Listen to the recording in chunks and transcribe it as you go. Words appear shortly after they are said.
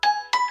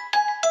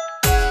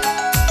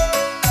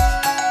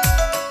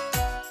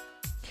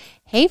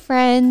Hey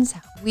friends,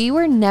 we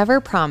were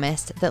never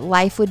promised that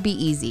life would be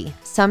easy.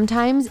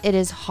 Sometimes it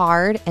is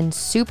hard and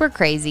super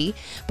crazy,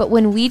 but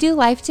when we do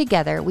life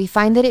together, we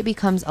find that it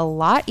becomes a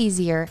lot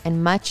easier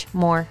and much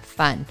more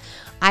fun.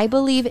 I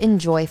believe in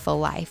joyful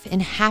life, in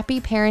happy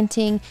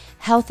parenting,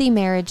 healthy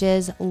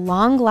marriages,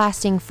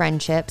 long-lasting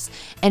friendships,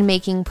 and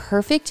making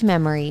perfect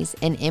memories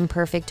in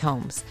imperfect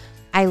homes.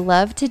 I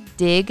love to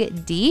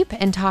dig deep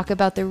and talk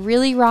about the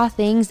really raw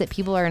things that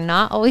people are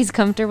not always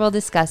comfortable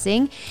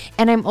discussing.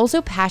 And I'm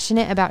also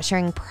passionate about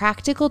sharing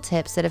practical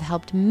tips that have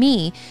helped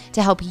me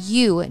to help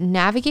you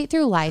navigate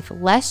through life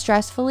less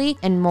stressfully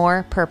and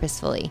more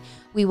purposefully.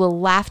 We will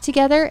laugh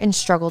together and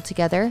struggle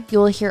together. You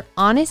will hear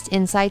honest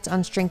insights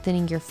on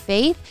strengthening your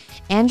faith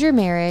and your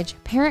marriage,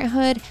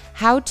 parenthood,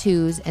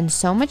 how-tos, and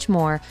so much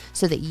more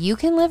so that you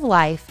can live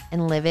life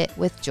and live it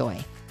with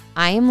joy.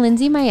 I am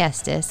Lindsay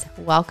Maestas.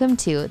 Welcome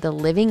to the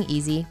Living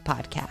Easy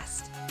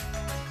podcast.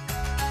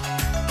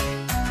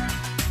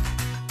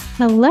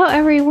 Hello,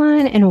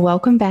 everyone, and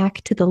welcome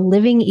back to the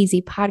Living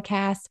Easy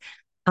podcast.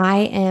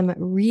 I am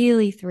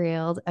really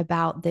thrilled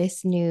about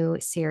this new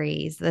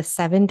series, the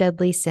 7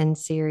 Deadly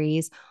Sins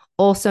series,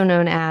 also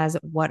known as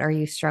What Are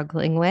You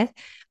Struggling With?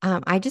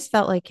 I just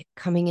felt like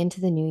coming into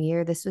the new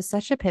year, this was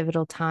such a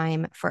pivotal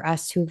time for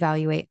us to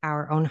evaluate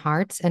our own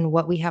hearts and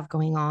what we have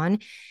going on.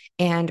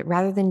 And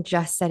rather than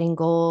just setting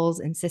goals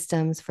and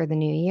systems for the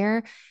new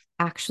year,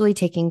 actually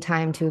taking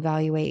time to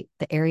evaluate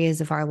the areas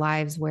of our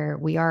lives where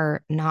we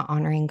are not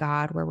honoring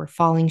God, where we're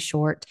falling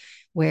short,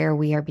 where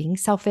we are being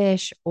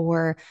selfish,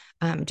 or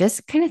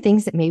just kind of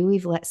things that maybe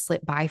we've let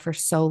slip by for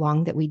so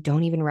long that we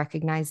don't even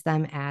recognize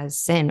them as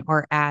sin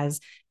or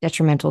as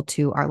detrimental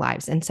to our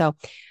lives. And so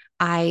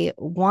I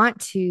want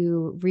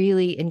to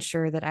really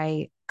ensure that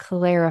I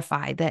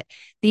clarify that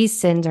these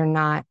sins are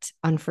not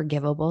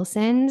unforgivable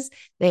sins.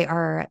 They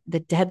are the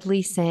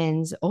deadly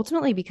sins,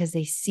 ultimately because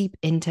they seep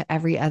into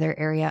every other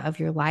area of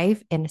your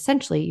life and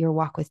essentially your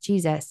walk with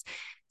Jesus.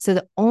 So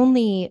the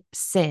only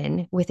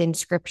sin within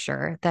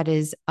scripture that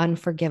is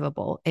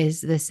unforgivable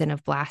is the sin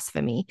of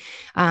blasphemy.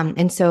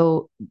 And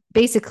so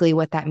basically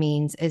what that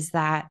means is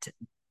that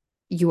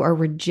you are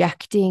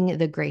rejecting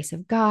the grace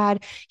of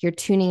God. You're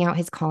tuning out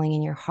his calling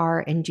in your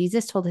heart. And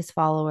Jesus told his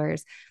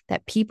followers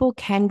that people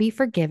can be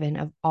forgiven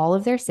of all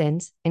of their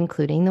sins,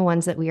 including the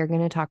ones that we are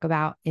going to talk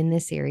about in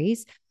this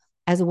series,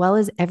 as well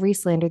as every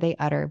slander they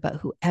utter. But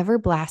whoever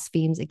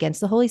blasphemes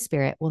against the Holy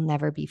Spirit will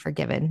never be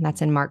forgiven.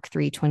 That's in Mark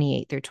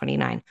 3:28 through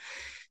 29.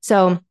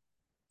 So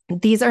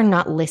these are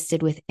not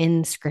listed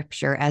within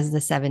scripture as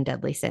the 7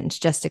 deadly sins,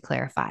 just to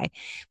clarify,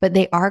 but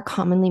they are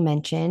commonly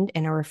mentioned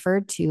and are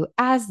referred to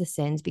as the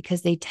sins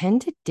because they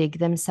tend to dig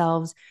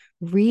themselves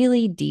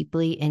really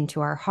deeply into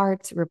our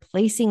hearts,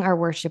 replacing our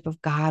worship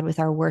of God with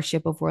our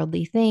worship of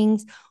worldly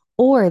things,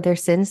 or they're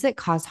sins that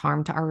cause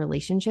harm to our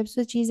relationships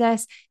with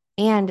Jesus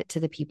and to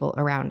the people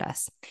around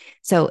us.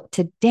 So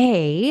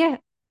today,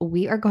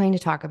 we are going to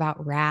talk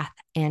about wrath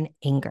and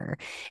anger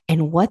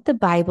and what the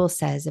Bible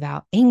says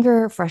about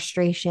anger,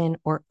 frustration,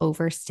 or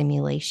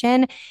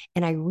overstimulation.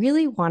 And I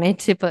really wanted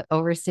to put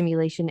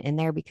overstimulation in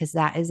there because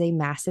that is a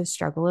massive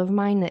struggle of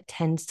mine that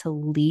tends to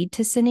lead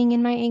to sinning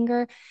in my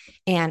anger.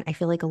 And I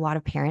feel like a lot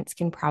of parents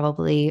can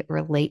probably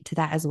relate to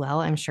that as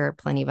well. I'm sure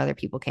plenty of other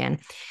people can.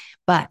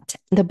 But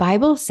the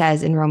Bible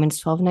says in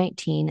Romans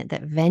 12:19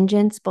 that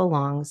vengeance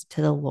belongs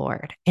to the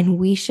Lord and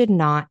we should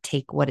not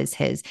take what is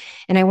his.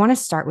 And I want to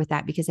start with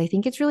that because I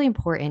think it's really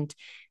important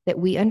that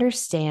we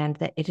understand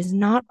that it is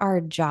not our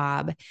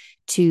job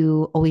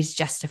to always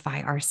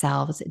justify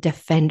ourselves,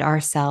 defend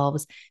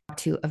ourselves,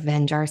 to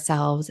avenge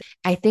ourselves.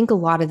 I think a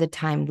lot of the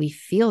time we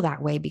feel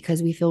that way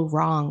because we feel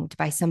wronged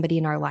by somebody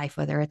in our life,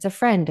 whether it's a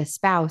friend, a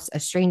spouse, a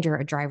stranger,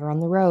 a driver on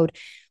the road.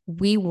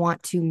 We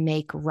want to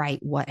make right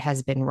what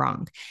has been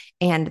wrong.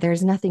 And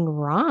there's nothing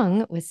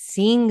wrong with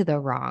seeing the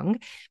wrong,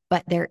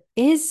 but there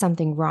is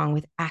something wrong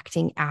with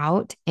acting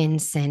out in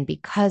sin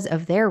because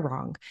of their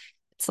wrong.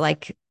 It's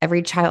like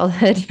every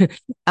childhood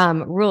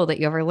rule that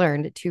you ever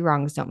learned, 2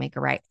 wrongs don't make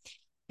a right.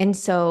 And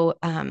so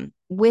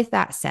with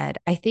that said,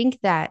 I think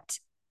that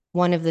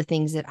one of the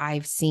things that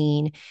I've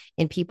seen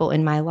in people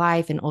in my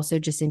life and also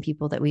just in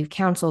people that we've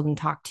counseled and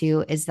talked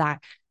to is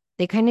that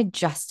they kind of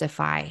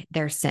justify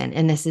their sin.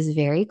 And this is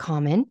very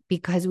common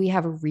because we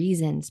have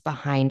reasons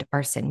behind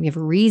our sin. We have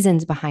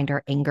reasons behind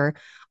our anger,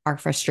 our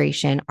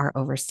frustration, our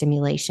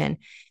overstimulation.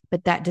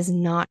 But that does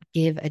not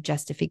give a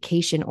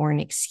justification or an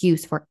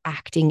excuse for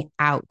acting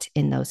out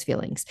in those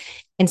feelings.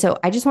 And so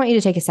I just want you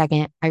to take a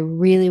second. I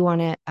really want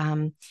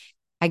to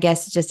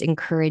just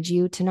encourage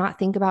you to not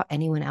think about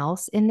anyone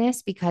else in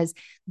this, because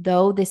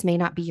though this may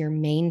not be your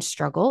main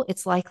struggle,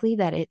 it's likely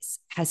that it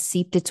has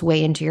seeped its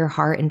way into your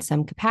heart in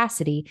some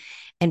capacity.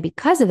 And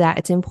because of that,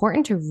 it's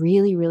important to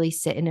really, really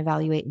sit and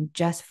evaluate and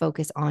just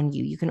focus on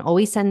you. You can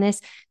always send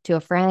this to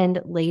a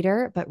friend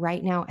later, but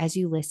right now, as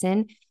you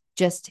listen,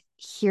 just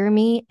hear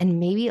me and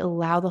maybe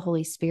allow the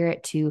Holy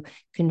Spirit to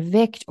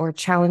convict or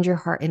challenge your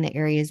heart in the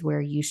areas where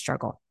you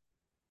struggle.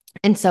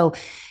 And so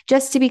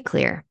just to be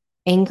clear,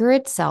 Anger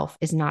itself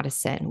is not a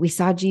sin. We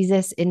saw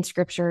Jesus in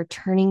scripture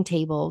turning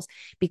tables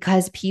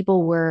because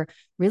people were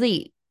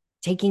really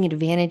taking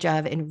advantage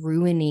of and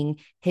ruining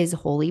his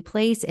holy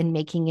place and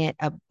making it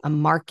a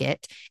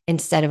market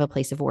instead of a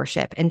place of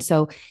worship. And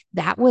so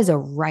that was a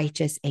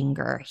righteous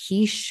anger.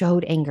 He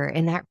showed anger,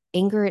 and that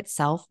anger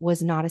itself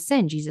was not a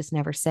sin. Jesus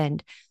never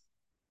sinned.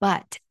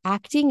 But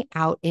acting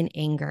out in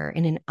anger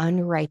in an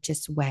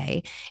unrighteous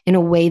way, in a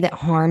way that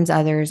harms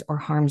others or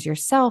harms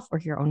yourself or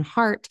your own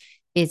heart,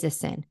 is a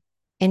sin.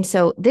 And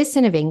so, this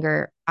sin of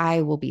anger,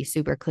 I will be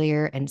super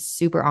clear and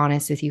super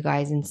honest with you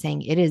guys in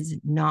saying it is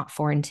not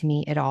foreign to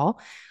me at all.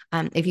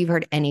 If you've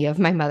heard any of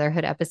my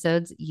motherhood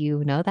episodes,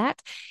 you know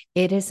that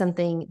it is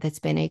something that's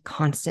been a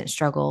constant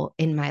struggle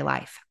in my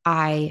life.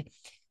 I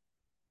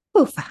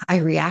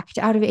react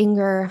out of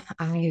anger.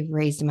 I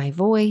raised my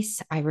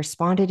voice. I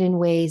responded in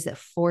ways that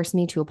forced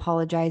me to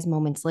apologize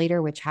moments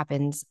later, which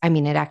happens. I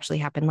mean, it actually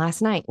happened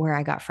last night where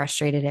I got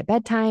frustrated at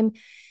bedtime.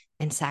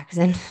 And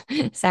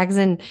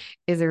Saxon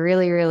is a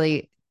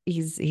really,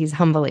 he's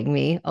humbling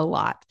me a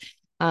lot.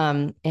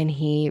 And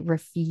he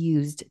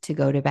refused to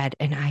go to bed.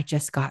 And I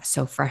just got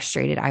so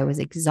frustrated. I was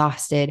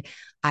exhausted.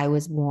 I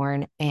was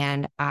worn,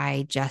 and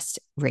I just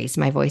raised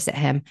my voice at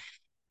him.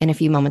 And a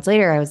few moments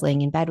later, I was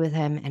laying in bed with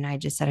him and I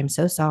just said, I'm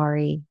so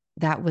sorry.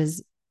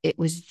 It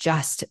was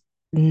just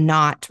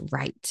not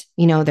right.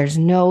 There's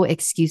no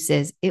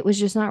excuses. It was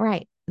just not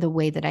right the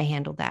way that I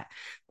handled that.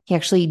 He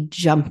actually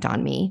jumped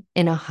on me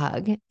in a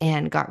hug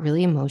and got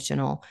really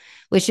emotional,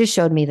 which just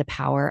showed me the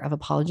power of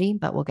apology,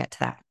 but we'll get to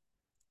that.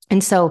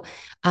 And so,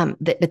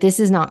 but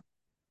this is not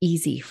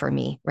easy for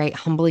me, right?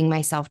 Humbling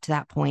myself to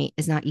that point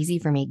is not easy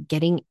for me.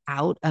 Getting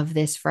out of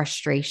this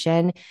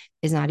frustration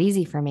is not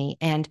easy for me.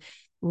 And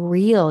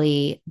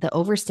really, the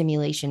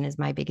overstimulation is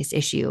my biggest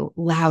issue.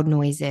 Loud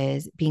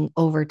noises, being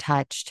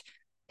overtouched,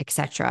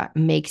 etc.,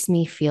 makes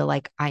me feel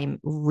like I'm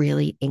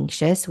really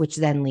anxious, which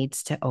then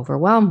leads to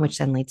overwhelm, which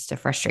then leads to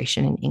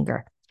frustration and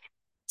anger.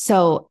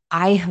 So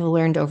I have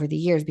learned over the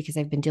years, because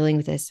I've been dealing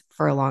with this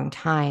for a long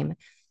time,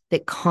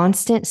 that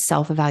constant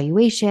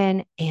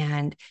self-evaluation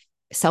and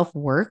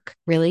self-work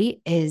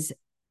really is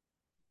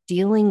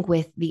dealing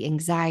with the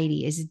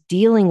anxiety, is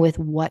dealing with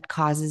what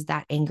causes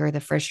that anger, the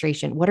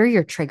frustration. What are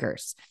your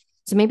triggers?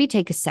 So maybe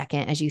take a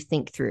second as you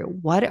think through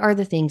what are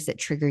the things that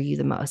trigger you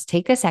the most.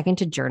 Take a second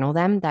to journal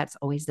them. That's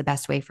always the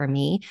best way for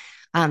me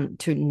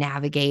to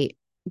navigate,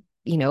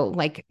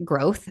 like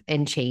growth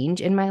and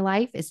change in my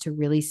life, is to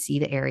really see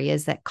the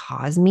areas that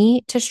cause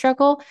me to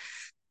struggle.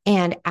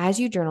 And as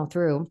you journal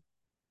through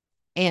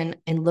and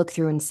look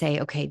through and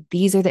say, okay,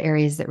 these are the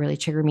areas that really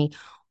trigger me.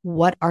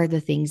 What are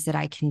the things that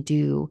I can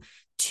do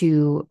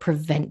to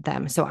prevent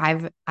them? So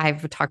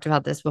I've talked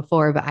about this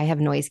before, but I have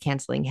noise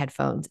canceling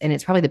headphones, and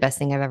it's probably the best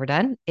thing I've ever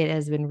done. It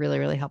has been really,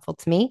 really helpful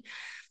to me.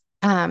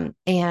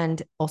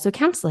 And also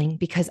counseling,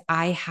 because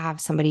I have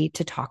somebody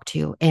to talk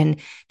to and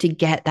to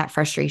get that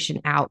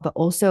frustration out, but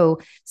also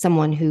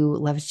someone who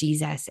loves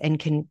Jesus and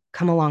can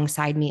come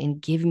alongside me and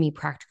give me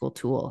practical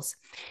tools.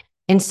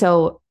 And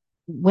so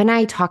when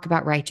I talk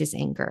about righteous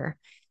anger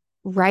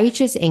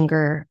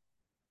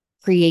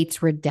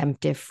creates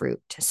redemptive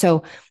fruit.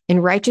 So in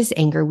righteous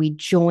anger, we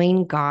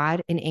join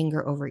God in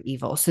anger over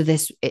evil. So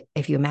this,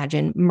 if you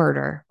imagine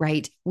murder,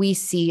 right? We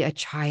see a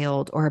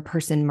child or a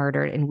person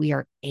murdered and we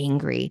are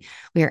angry.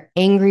 We are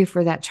angry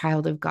for that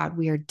child of God.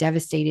 We are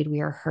devastated.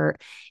 We are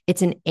hurt.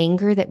 It's an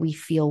anger that we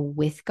feel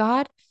with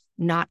God,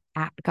 not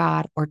at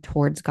God or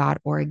towards God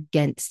or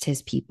against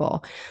his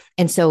people.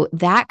 And so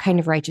that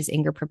kind of righteous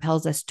anger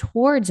propels us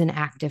towards an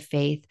act of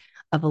faith,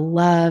 of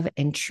love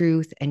and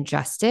truth and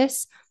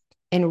justice.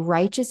 And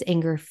righteous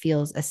anger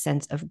feels a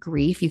sense of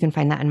grief. You can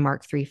find that in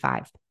Mark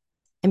 3:5.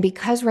 And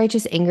because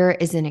righteous anger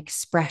is an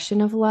expression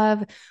of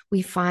love,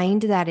 we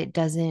find that it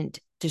doesn't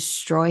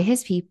destroy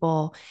his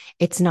people.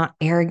 It's not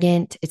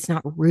arrogant. It's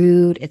not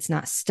rude. It's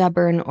not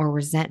stubborn or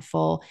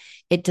resentful.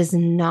 It does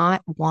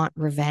not want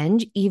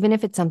revenge, even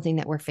if it's something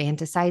that we're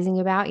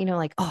fantasizing about,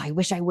 like, oh, I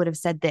wish I would have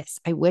said this.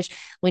 I wish,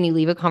 when you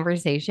leave a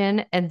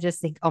conversation and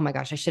just think, oh my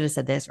gosh, I should have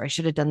said this, or I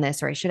should have done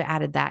this, or I should have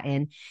added that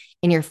in.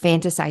 And you're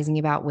fantasizing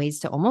about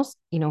ways to almost,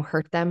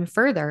 hurt them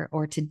further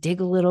or to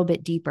dig a little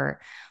bit deeper.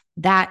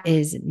 That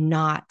is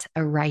not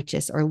a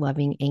righteous or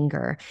loving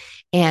anger.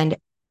 And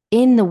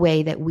in the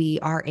way that we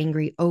are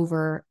angry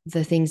over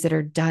the things that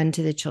are done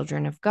to the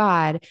children of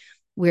God,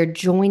 we're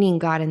joining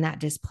God in that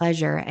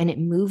displeasure, and it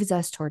moves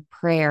us toward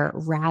prayer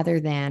rather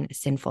than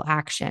sinful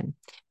action.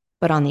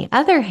 But on the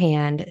other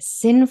hand,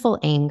 sinful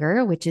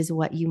anger, which is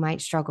what you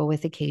might struggle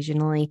with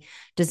occasionally,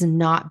 does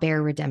not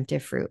bear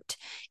redemptive fruit.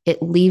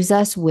 It leaves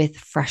us with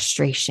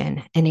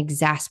frustration and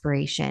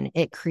exasperation.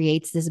 It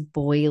creates this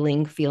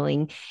boiling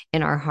feeling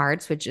in our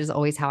hearts, which is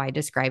always how I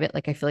describe it.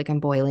 Like, I feel like I'm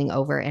boiling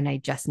over and I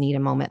just need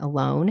a moment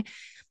alone.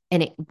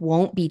 And it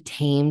won't be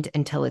tamed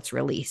until it's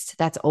released.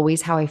 That's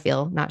always how I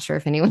feel. Not sure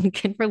if anyone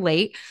can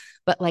relate,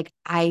 but like,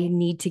 I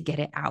need to get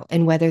it out.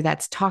 And whether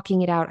that's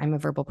talking it out, I'm a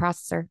verbal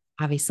processor,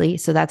 obviously.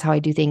 So that's how I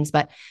do things.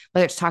 But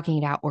whether it's talking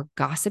it out or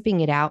gossiping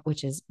it out,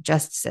 which is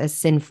just as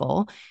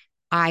sinful,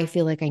 I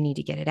feel like I need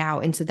to get it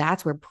out. And so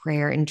that's where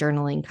prayer and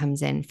journaling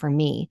comes in for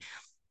me.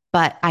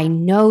 But I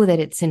know that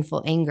it's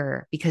sinful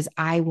anger because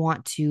I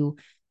want to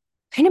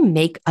kind of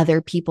make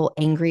other people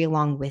angry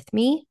along with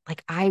me.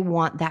 Like I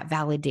want that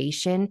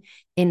validation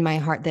in my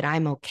heart that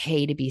I'm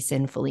okay to be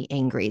sinfully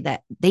angry,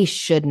 that they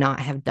should not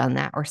have done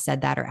that or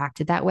said that or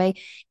acted that way.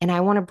 And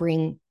I want to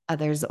bring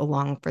others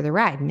along for the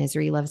ride.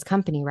 Misery loves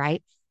company,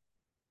 right?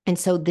 And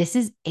so this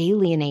is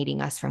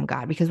alienating us from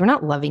God because we're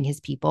not loving his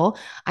people.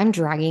 I'm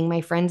dragging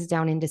my friends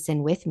down into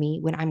sin with me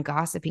when I'm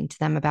gossiping to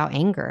them about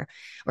anger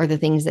or the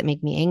things that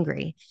make me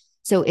angry.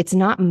 So it's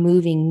not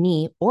moving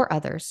me or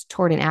others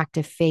toward an act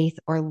of faith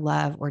or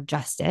love or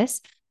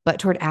justice, but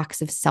toward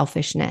acts of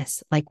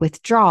selfishness like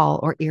withdrawal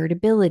or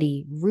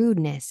irritability,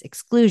 rudeness,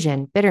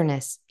 exclusion,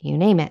 bitterness, you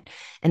name it.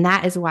 And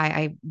that is why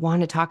I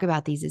want to talk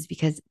about these, is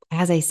because,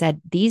 as I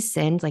said, these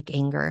sins like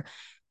anger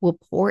will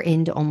pour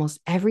into almost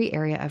every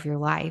area of your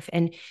life.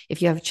 And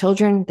if you have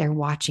children, they're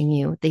watching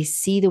you. They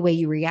see the way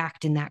you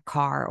react in that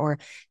car or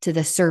to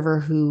the server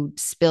who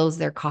spills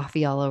their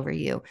coffee all over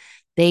you.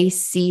 They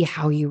see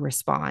how you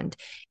respond.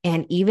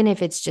 And even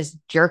if it's just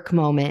jerk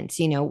moments,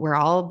 we're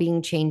all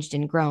being changed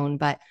and grown,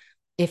 but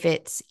if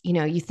it's,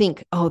 you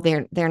think, oh,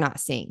 they're not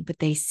seeing, but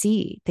they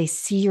see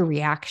your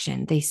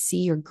reaction, they see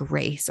your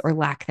grace or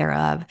lack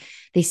thereof,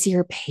 they see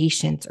your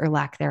patience or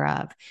lack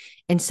thereof.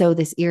 And so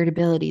this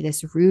irritability,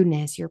 this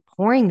rudeness, you're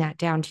pouring that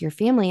down to your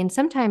family. And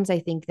sometimes I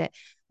think that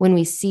when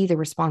we see the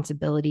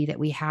responsibility that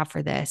we have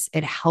for this,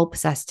 it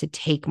helps us to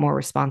take more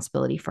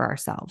responsibility for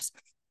ourselves.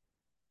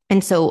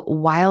 And so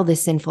while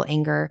this sinful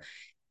anger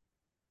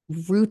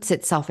roots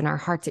itself in our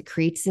hearts, it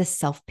creates this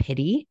self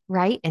pity,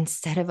 right?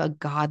 Instead of a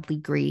godly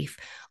grief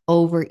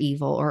over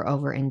evil or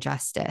over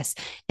injustice.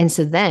 And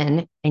so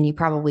then, and you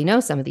probably know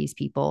some of these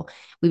people,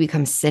 we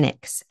become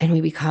cynics and we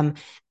become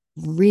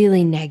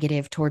really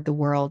negative toward the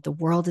world. The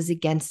world is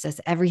against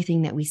us.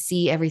 Everything that we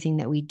see, everything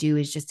that we do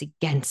is just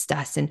against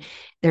us. And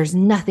there's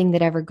nothing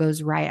that ever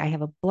goes right. I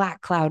have a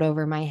black cloud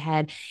over my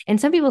head. And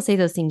some people say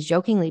those things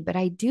jokingly, but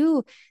I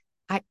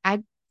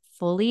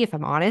fully, if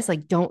I'm honest,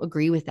 like don't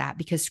agree with that,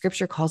 because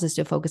scripture calls us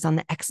to focus on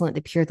the excellent,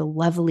 the pure, the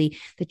lovely,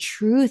 the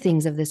true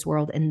things of this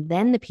world. And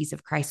then the peace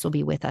of Christ will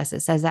be with us. It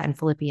says that in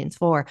Philippians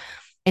 4.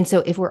 And so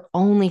if we're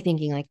only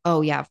thinking like,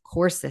 oh yeah, of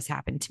course this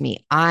happened to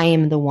me, I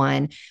am the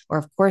one, or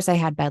of course I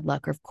had bad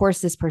luck, or of course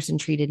this person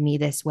treated me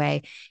this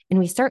way, and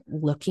we start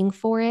looking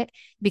for it,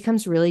 it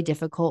becomes really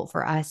difficult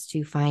for us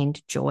to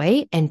find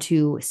joy and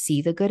to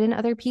see the good in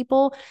other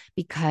people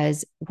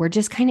because we're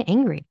just kind of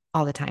angry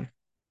all the time.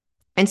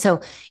 And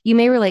so you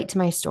may relate to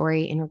my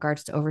story in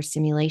regards to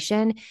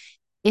overstimulation.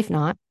 If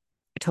not,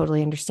 I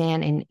totally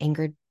understand. And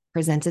anger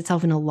presents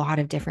itself in a lot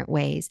of different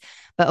ways.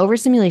 But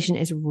overstimulation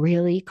is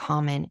really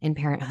common in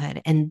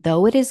parenthood. And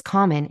though it is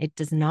common, it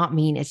does not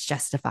mean it's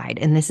justified.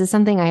 And this is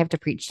something I have to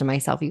preach to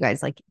myself, you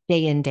guys, like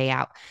day in, day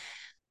out.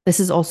 This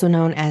is also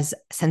known as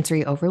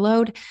sensory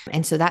overload.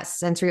 And so that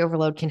sensory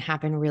overload can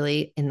happen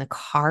really in the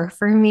car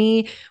for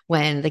me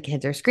when the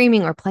kids are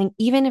screaming or playing,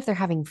 even if they're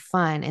having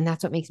fun. And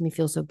that's what makes me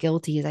feel so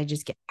guilty, is I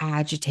just get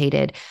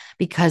agitated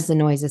because the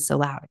noise is so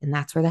loud. And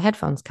that's where the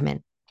headphones come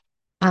in.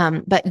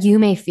 But you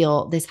may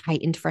feel this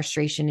heightened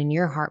frustration in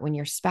your heart when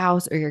your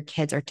spouse or your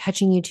kids are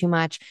touching you too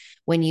much,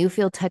 when you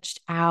feel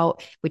touched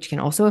out, which can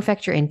also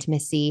affect your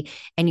intimacy,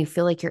 and you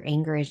feel like your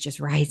anger is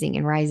just rising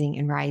and rising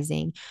and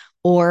rising.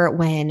 Or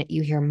when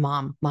you hear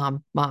mom,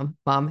 mom, mom,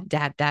 mom,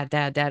 dad, dad,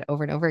 dad, dad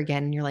over and over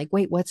again, and you're like,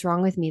 wait, what's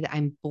wrong with me that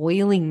I'm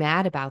boiling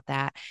mad about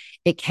that?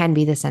 It can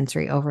be the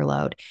sensory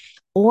overload.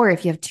 Or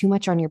if you have too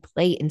much on your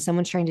plate and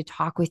someone's trying to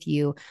talk with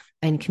you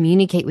and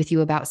communicate with you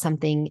about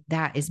something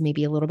that is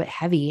maybe a little bit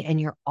heavy, and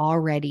you're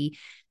already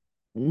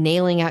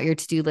nailing out your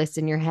to-do list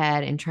in your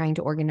head and trying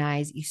to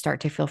organize, you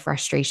start to feel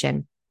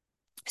frustration.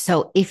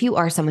 So if you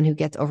are someone who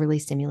gets overly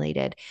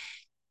stimulated,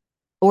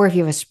 or if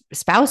you have a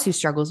spouse who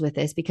struggles with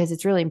this, because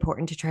it's really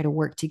important to try to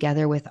work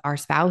together with our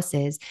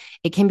spouses,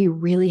 it can be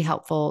really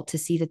helpful to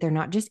see that they're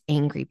not just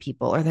angry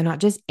people or they're not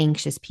just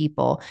anxious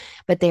people,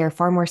 but they are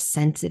far more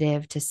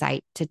sensitive to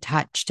sight, to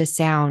touch, to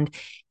sound,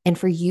 and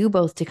for you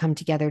both to come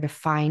together to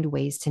find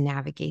ways to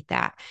navigate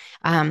that.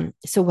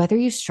 So whether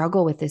you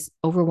struggle with this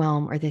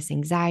overwhelm or this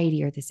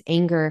anxiety or this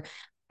anger,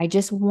 I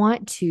just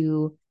want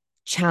to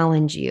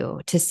challenge you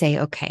to say,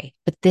 okay,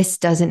 but this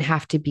doesn't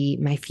have to be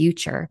my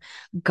future.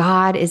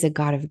 God is a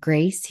God of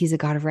grace. He's a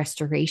God of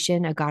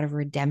restoration, a God of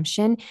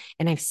redemption.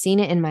 And I've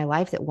seen it in my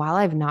life that while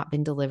I've not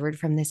been delivered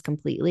from this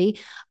completely,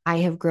 I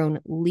have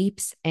grown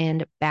leaps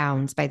and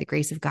bounds by the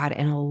grace of God,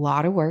 and a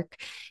lot of work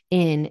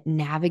in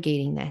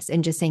navigating this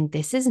and just saying,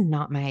 this is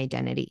not my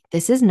identity.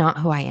 This is not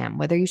who I am.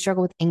 Whether you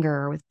struggle with anger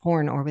or with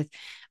porn or with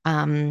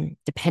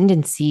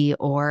dependency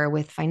or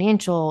with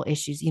financial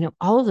issues,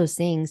 all of those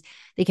things,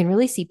 they can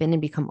really seep in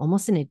and become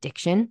almost an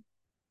addiction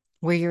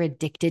where you're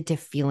addicted to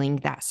feeling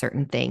that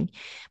certain thing.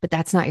 But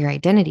that's not your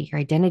identity. Your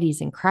identity is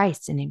in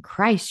Christ, and in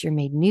Christ, you're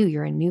made new.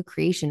 You're a new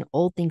creation.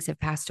 Old things have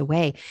passed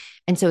away.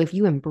 And so if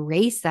you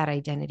embrace that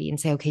identity and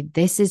say, okay,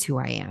 this is who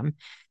I am,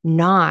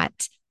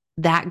 not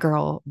that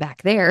girl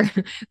back there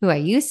who I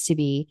used to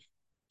be,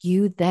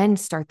 you then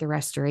start the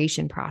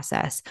restoration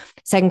process.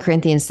 2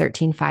 Corinthians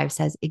 13:5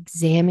 says,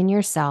 examine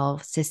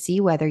yourselves to see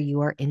whether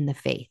you are in the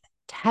faith.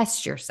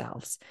 Test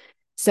yourselves.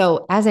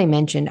 So, as I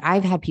mentioned,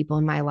 I've had people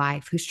in my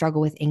life who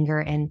struggle with anger,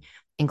 and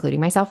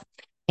including myself.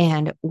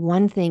 And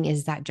one thing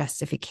is that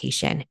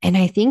justification. And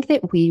I think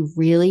that we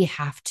really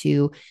have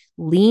to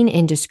lean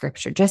into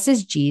scripture. Just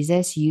as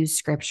Jesus used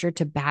scripture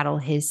to battle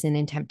his sin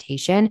and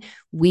temptation,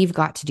 we've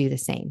got to do the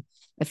same.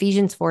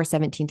 Ephesians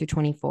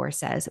 4:17-24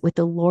 says, with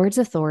the Lord's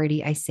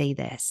authority, I say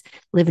this,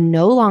 live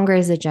no longer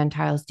as the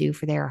Gentiles do,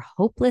 for they are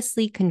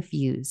hopelessly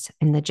confused.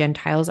 And the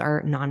Gentiles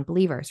are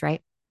non-believers,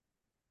 right?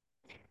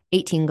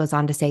 18 goes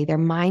on to say, their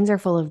minds are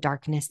full of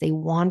darkness. They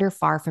wander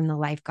far from the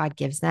life God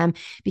gives them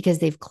because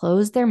they've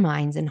closed their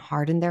minds and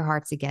hardened their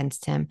hearts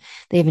against him.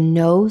 They have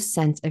no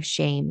sense of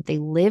shame. They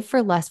live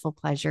for lustful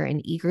pleasure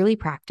and eagerly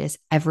practice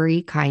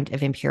every kind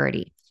of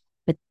impurity.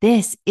 But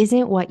this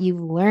isn't what you've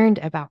learned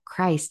about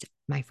Christ,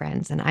 my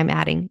friends. And I'm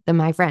adding the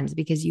my friends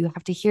because you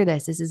have to hear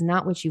this. This is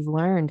not what you've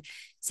learned.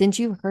 Since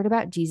you've heard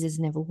about Jesus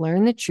and have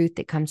learned the truth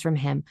that comes from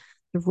him,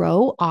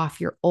 throw off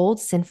your old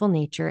sinful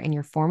nature and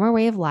your former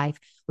way of life,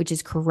 which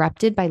is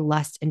corrupted by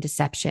lust and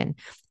deception.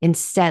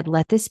 Instead,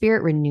 let the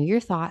Spirit renew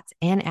your thoughts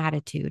and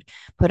attitude.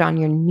 Put on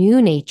your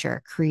new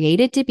nature,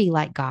 created to be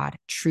like God,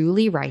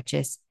 truly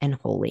righteous and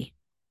holy.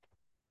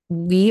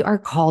 We are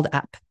called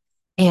up.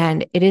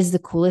 And it is the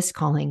coolest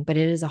calling, but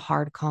it is a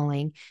hard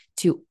calling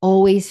to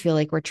always feel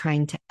like we're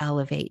trying to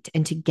elevate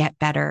and to get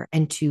better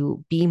and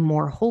to be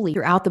more holy.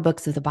 Throughout the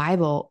books of the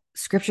Bible,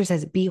 scripture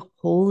says, be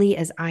holy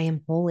as I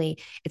am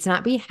holy. It's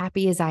not be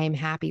happy as I am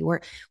happy.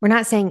 We're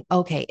not saying,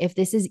 okay, if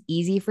this is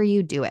easy for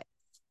you, do it.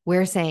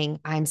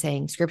 I'm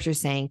saying, scripture's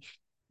saying,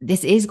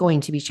 this is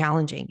going to be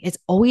challenging. It's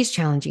always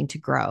challenging to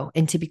grow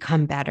and to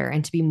become better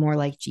and to be more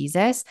like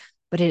Jesus,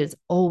 but it is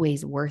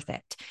always worth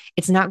it.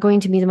 It's not going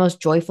to be the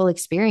most joyful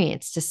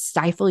experience to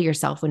stifle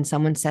yourself when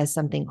someone says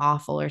something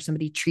awful or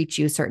somebody treats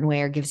you a certain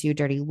way or gives you a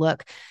dirty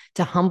look,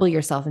 to humble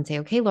yourself and say,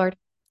 okay, Lord,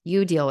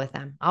 you deal with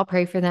them. I'll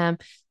pray for them.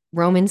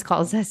 Romans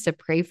calls us to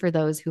pray for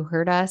those who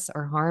hurt us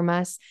or harm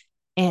us.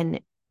 And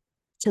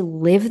to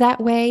live that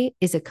way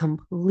is a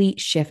complete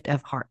shift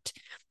of heart.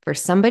 For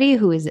somebody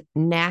who is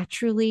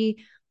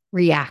naturally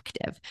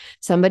reactive,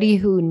 somebody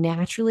who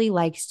naturally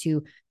likes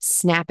to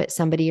snap at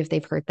somebody if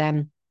they've hurt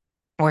them,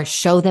 or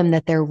show them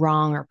that they're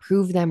wrong, or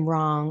prove them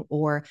wrong,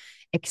 or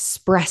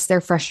express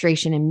their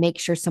frustration and make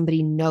sure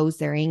somebody knows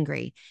they're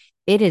angry.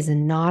 It is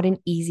not an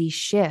easy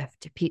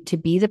shift to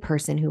be the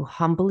person who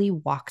humbly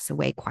walks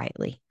away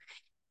quietly.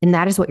 And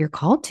that is what you're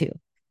called to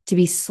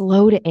be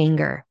slow to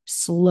anger,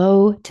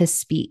 slow to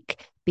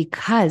speak,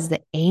 because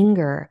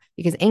anger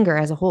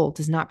as a whole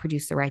does not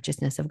produce the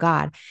righteousness of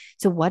God.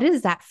 So what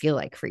does that feel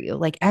like for you?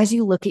 Like, as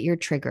you look at your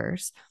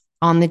triggers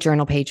on the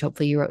journal page,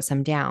 hopefully you wrote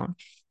some down,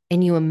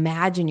 and you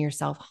imagine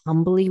yourself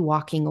humbly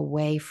walking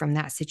away from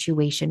that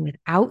situation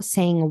without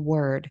saying a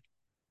word,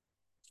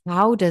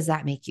 how does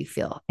that make you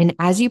feel? And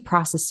as you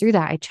process through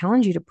that, I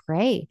challenge you to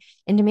pray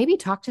and to maybe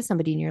talk to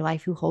somebody in your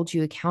life who holds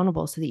you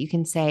accountable so that you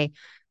can say,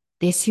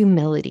 this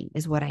humility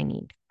is what I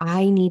need.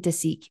 I need to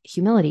seek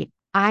humility.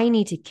 I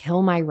need to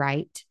kill my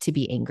right to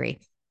be angry.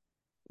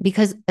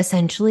 Because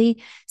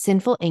essentially,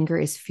 sinful anger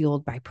is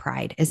fueled by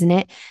pride, isn't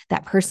it?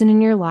 That person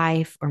in your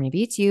life, or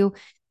maybe it's you,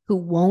 who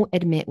won't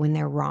admit when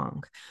they're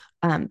wrong.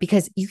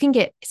 Because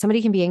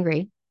somebody can be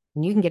angry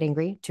and you can get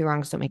angry, two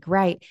wrongs don't make a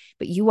right,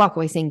 but you walk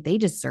away saying they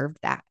deserved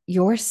that.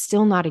 You're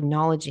still not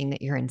acknowledging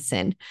that you're in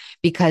sin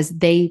because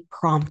they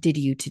prompted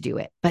you to do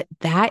it. But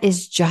that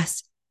is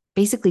just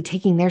basically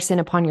taking their sin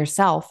upon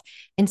yourself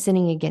and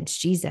sinning against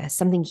Jesus,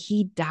 something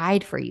he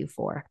died for you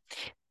for.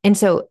 And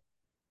so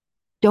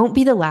don't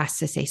be the last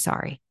to say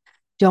sorry.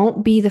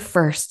 Don't be the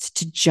first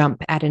to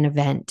jump at an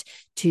event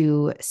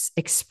to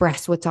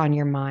express what's on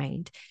your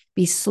mind.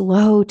 Be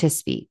slow to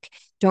speak.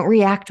 Don't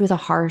react with a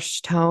harsh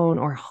tone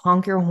or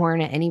honk your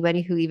horn at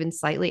anybody who even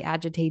slightly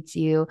agitates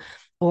you,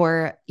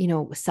 or,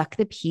 suck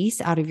the peace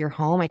out of your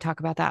home. I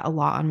talk about that a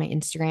lot on my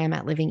Instagram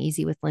at Living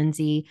Easy with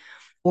Lindsay.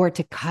 Or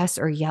to cuss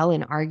or yell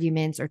in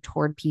arguments or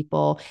toward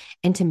people,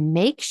 and to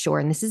make sure,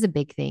 and this is a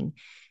big thing,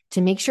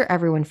 to make sure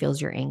everyone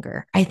feels your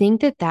anger. I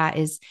think that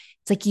is,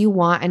 it's like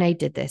and I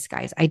did this,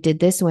 guys. I did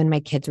this when my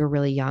kids were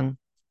really young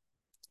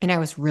and I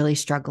was really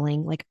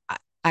struggling. Like,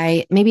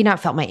 I maybe not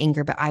felt my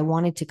anger, but I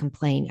wanted to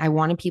complain. I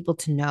wanted people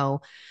to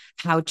know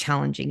how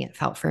challenging it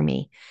felt for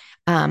me.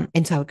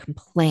 And so I would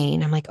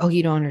complain. I'm like, oh,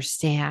 you don't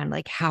understand,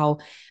 like how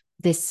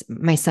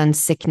my son's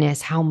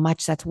sickness, how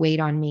much that's weighed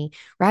on me.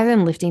 Rather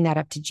than lifting that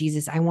up to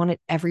Jesus, I wanted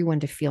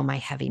everyone to feel my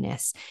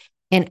heaviness.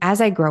 And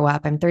as I grow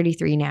up, I'm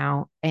 33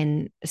 now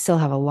and still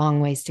have a long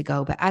ways to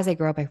go. But as I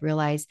grow up, I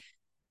realize,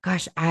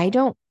 gosh, I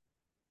don't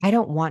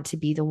want to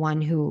be the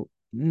one who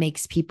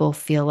makes people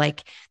feel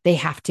like they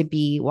have to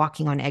be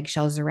walking on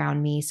eggshells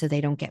around me so they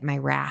don't get my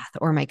wrath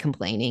or my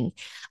complaining.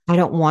 I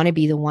don't want to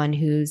be the one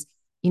who's,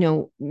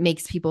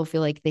 makes people feel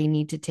like they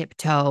need to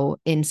tiptoe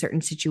in certain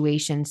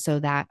situations so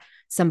that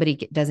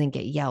somebody doesn't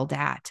get yelled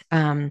at.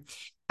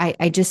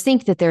 I just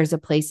think that there's a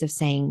place of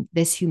saying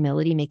this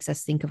humility makes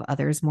us think of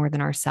others more than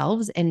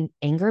ourselves, and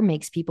anger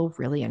makes people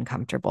really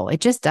uncomfortable.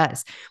 It just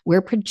does.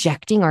 We're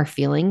projecting our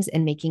feelings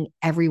and making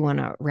everyone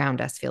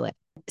around us feel it.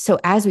 So,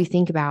 as we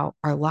think about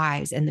our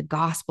lives and the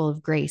gospel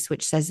of grace,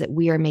 which says that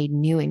we are made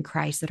new in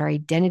Christ, that our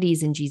identity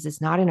is in Jesus,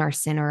 not in our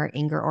sin or our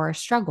anger or our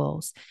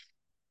struggles.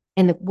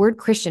 And the word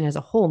Christian as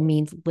a whole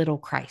means little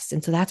Christ.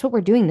 And so that's what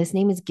we're doing. This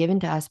name is given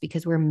to us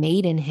because we're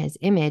made in his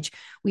image.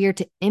 We are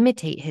to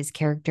imitate his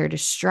character, to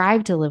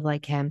strive to live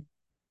like him.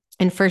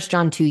 In 1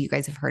 John 2, you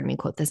guys have heard me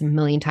quote this a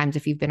million times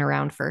if you've been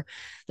around for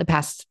the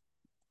past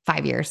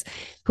 5 years.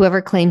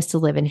 Whoever claims to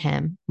live in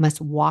him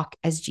must walk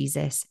as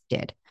Jesus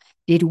did.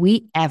 Did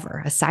we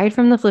ever, aside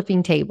from the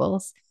flipping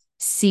tables,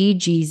 see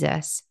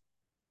Jesus?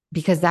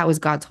 Because that was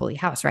God's holy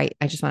house, right?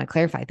 I just want to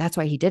clarify. That's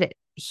why he did it.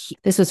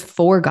 This was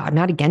for God,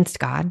 not against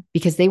God,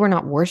 because they were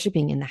not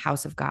worshiping in the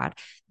house of God.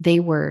 They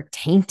were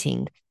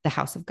tainting the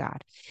house of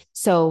God.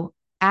 So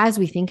as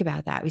we think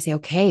about that, we say,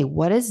 okay,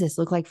 what does this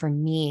look like for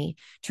me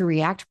to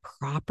react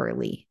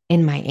properly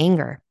in my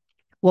anger?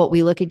 Well,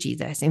 we look at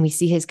Jesus and we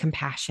see his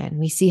compassion.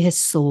 We see his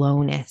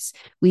slowness.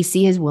 We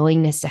see his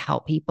willingness to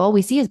help people.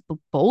 We see his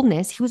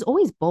boldness. He was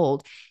always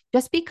bold.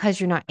 Just because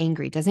you're not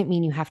angry doesn't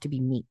mean you have to be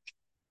meek.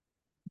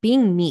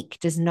 Being meek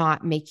does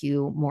not make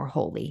you more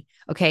holy.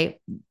 Okay.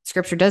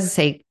 Scripture does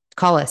say,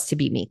 call us to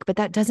be meek, but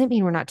that doesn't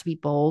mean we're not to be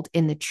bold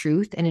in the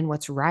truth and in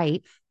what's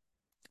right,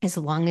 as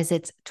long as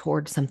it's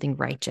toward something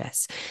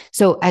righteous.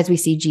 So as we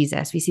see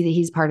Jesus, we see that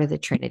he's part of the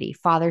Trinity,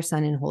 Father,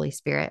 Son, and Holy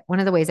Spirit. One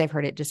of the ways I've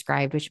heard it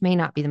described, which may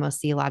not be the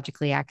most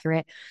theologically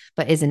accurate,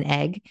 but is an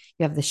egg.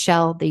 You have the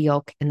shell, the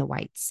yolk, and the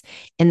whites.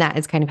 And that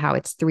is kind of how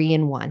it's 3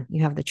 in 1.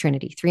 You have the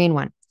Trinity, 3 in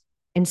 1.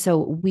 And so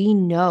we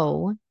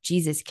know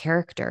Jesus'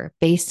 character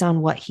based on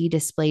what he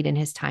displayed in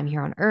his time here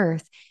on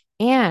earth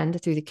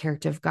and through the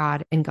character of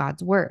God and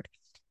God's word.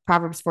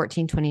 Proverbs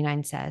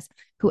 14:29 says,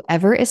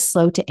 whoever is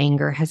slow to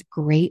anger has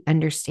great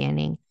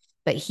understanding,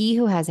 but he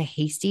who has a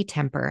hasty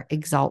temper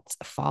exalts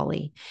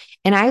folly.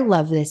 And I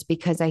love this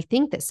because I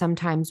think that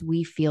sometimes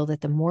we feel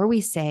that the more we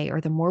say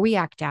or the more we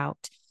act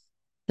out,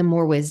 the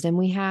more wisdom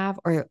we have,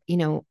 or,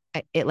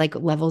 it like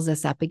levels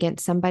us up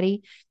against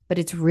somebody, but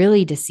it's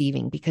really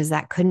deceiving because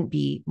that couldn't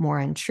be more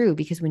untrue.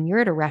 Because when you're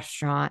at a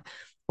restaurant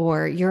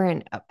or you're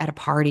at a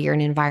party or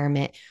an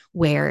environment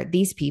where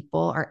these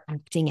people are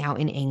acting out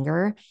in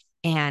anger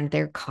and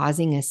they're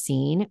causing a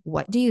scene,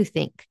 what do you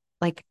think?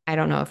 Like, I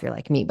don't know if you're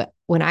like me, but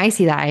when I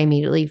see that, I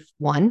immediately,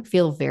 1,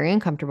 feel very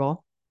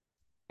uncomfortable,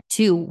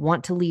 2,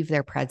 want to leave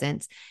their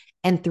presence,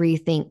 and 3,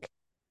 think,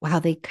 wow,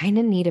 they kind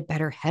of need a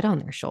better head on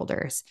their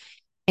shoulders.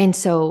 And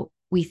so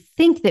we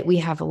think that we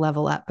have a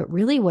level up, but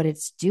really what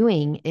it's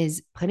doing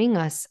is putting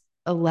us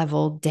a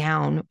level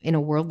down in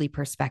a worldly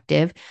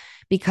perspective,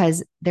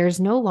 because there's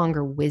no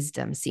longer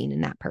wisdom seen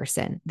in that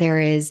person. There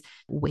is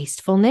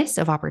wastefulness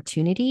of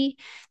opportunity.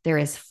 There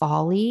is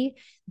folly.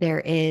 There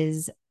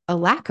is a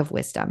lack of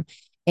wisdom.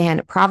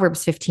 And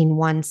Proverbs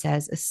 15:1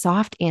 says, a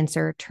soft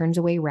answer turns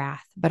away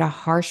wrath, but a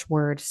harsh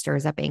word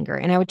stirs up anger.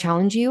 And I would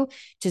challenge you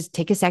to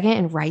take a second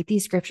and write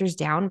these scriptures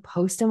down,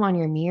 post them on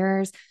your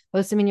mirrors,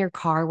 post them in your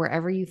car,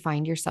 wherever you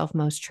find yourself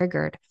most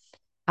triggered.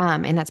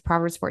 And that's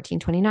Proverbs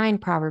 14:29,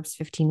 Proverbs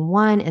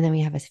 15:1. And then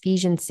we have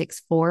Ephesians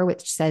 6:4,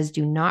 which says,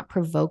 do not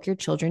provoke your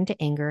children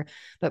to anger,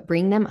 but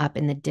bring them up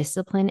in the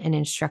discipline and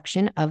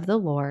instruction of the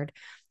Lord.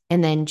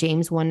 And then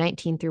James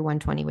 1:19 through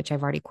 1:20, which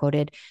I've already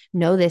quoted.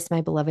 Know this,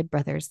 my beloved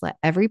brothers, let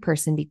every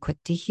person be quick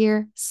to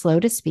hear, slow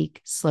to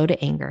speak, slow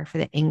to anger, for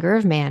the anger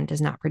of man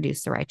does not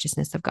produce the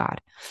righteousness of God.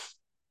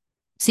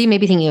 So you may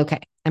be thinking,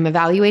 okay, I'm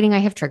evaluating, I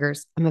have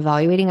triggers. I'm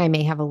evaluating, I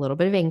may have a little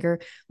bit of anger,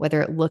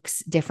 whether it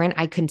looks different.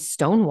 I can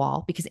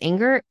stonewall, because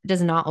anger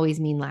does not always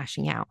mean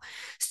lashing out.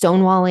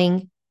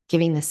 Stonewalling,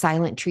 giving the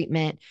silent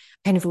treatment,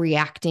 kind of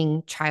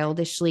reacting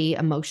childishly,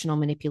 emotional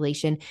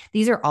manipulation.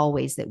 These are all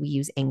ways that we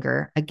use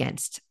anger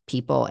against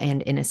people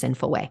and in a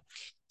sinful way.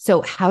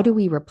 So how do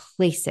we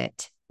replace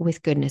it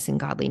with goodness and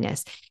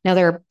godliness? Now,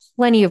 there are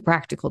plenty of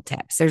practical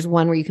tips. There's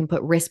one where you can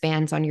put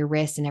wristbands on your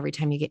wrist, and every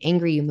time you get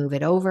angry, you move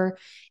it over.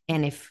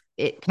 And if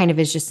it kind of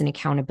is just an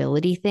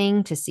accountability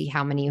thing to see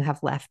how many you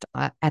have left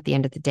at the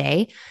end of the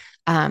day,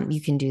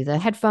 you can do the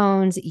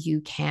headphones.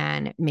 You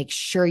can make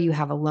sure you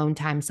have alone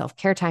time,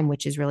 self-care time,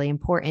 which is really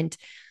important.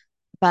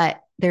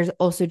 But there's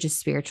also just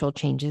spiritual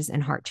changes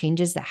and heart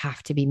changes that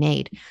have to be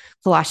made.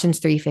 Colossians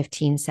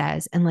 3:15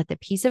 says, and let the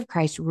peace of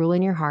Christ rule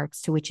in your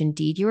hearts, to which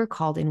indeed you are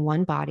called in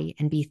one body,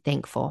 and be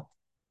thankful.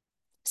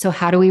 So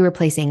how do we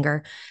replace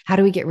anger? How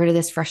do we get rid of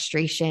this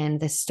frustration,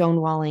 this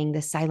stonewalling,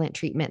 this silent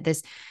treatment,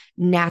 this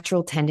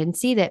natural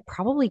tendency that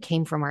probably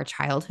came from our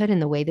childhood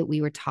and the way that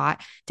we were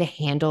taught to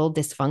handle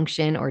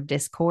dysfunction or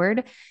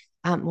discord?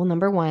 Well,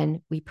 number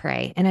 1, we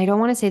pray. And I don't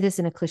want to say this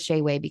in a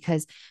cliche way,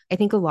 because I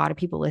think a lot of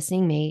people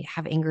listening may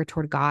have anger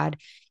toward God.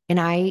 And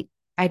I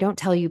don't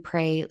tell you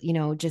pray,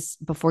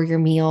 just before your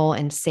meal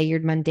and say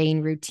your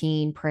mundane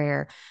routine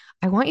prayer.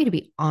 I want you to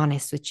be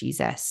honest with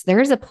Jesus. There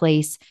is a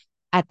place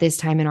at this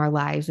time in our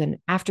lives, and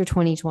after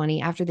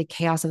 2020, after the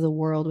chaos of the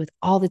world, with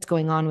all that's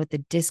going on with the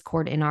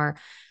discord in our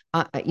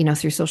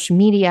through social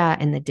media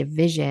and the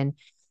division,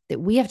 that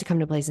we have to come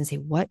to a place and say,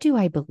 what do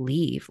I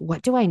believe?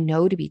 What do I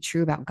know to be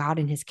true about God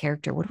and his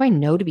character? What do I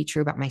know to be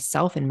true about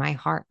myself and my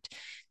heart?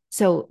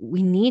 So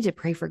we need to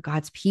pray for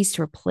God's peace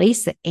to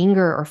replace the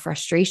anger or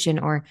frustration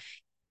or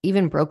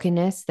even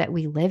brokenness that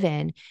we live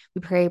in.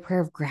 We pray a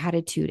prayer of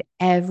gratitude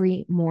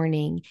every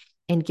morning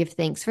and give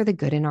thanks for the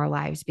good in our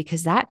lives,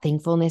 because that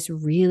thankfulness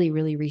really,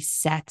 really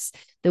resets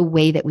the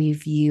way that we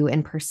view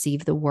and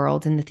perceive the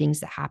world and the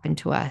things that happen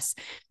to us.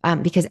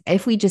 Because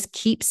if we just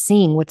keep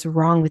seeing what's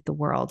wrong with the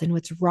world and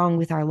what's wrong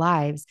with our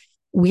lives,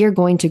 we are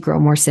going to grow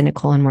more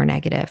cynical and more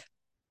negative.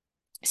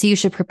 So you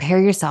should prepare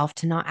yourself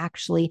to not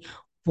actually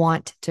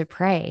want to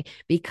pray,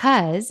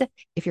 because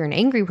if you're an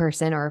angry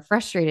person or a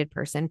frustrated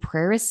person,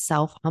 prayer is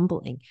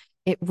self-humbling.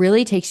 It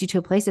really takes you to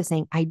a place of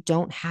saying, I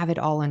don't have it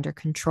all under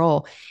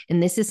control.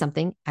 And this is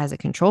something, as a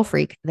control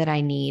freak, that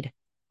I need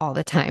all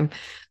the time.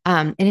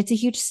 And it's a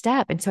huge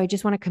step. And so I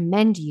just want to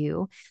commend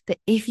you that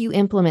if you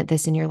implement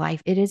this in your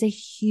life, it is a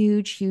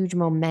huge, huge,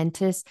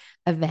 momentous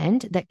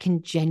event that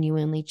can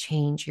genuinely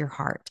change your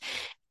heart.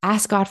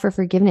 Ask God for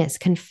forgiveness.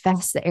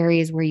 Confess the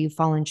areas where you've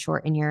fallen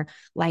short in your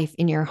life,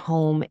 in your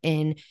home,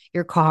 in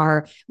your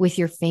car, with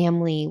your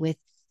family, with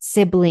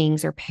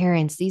siblings or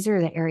parents. These are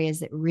the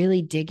areas that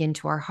really dig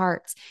into our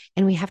hearts.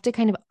 And we have to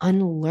kind of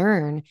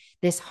unlearn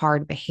this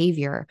hard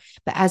behavior.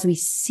 But as we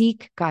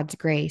seek God's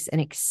grace and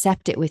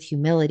accept it with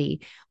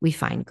humility, we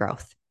find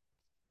growth.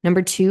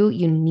 Number two,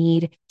 you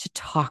need to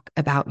talk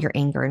about your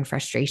anger and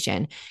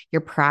frustration.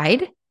 Your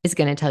pride is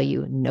going to tell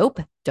you, nope,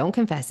 don't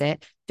confess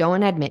it.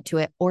 Don't admit to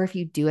it. Or if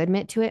you do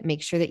admit to it,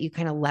 make sure that you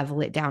kind of level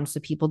it down so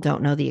people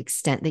don't know the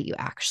extent that you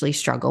actually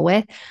struggle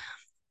with.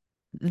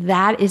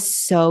 That is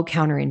so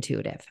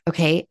counterintuitive,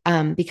 okay?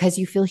 Because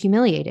you feel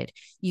humiliated,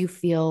 you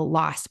feel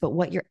lost, but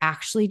what you're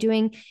actually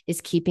doing is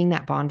keeping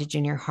that bondage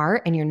in your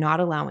heart, and you're not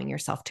allowing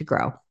yourself to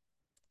grow.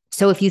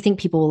 So if you think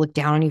people will look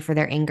down on you for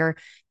their anger,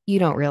 you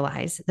don't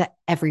realize that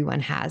everyone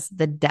has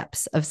the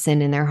depths of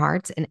sin in their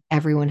hearts and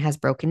everyone has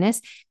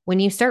brokenness. When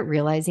you start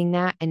realizing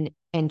that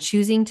and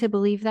choosing to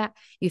believe that,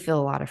 you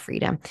feel a lot of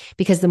freedom,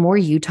 because the more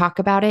you talk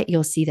about it,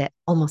 you'll see that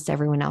almost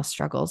everyone else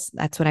struggles.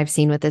 That's what I've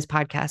seen with this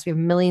podcast. We have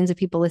millions of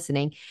people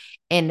listening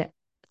and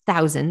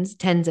thousands,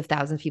 tens of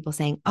thousands of people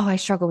saying, oh, I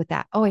struggle with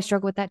that. Oh, I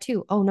struggle with that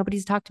too. Oh,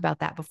 nobody's talked about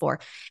that before.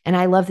 And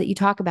I love that you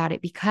talk about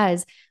it,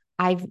 because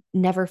I've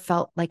never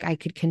felt like I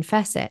could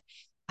confess it.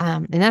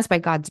 And that's by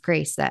God's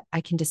grace that I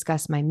can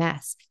discuss my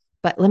mess.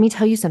 But let me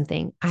tell you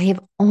something. I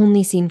have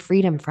only seen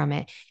freedom from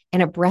it,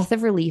 and a breath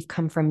of relief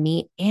come from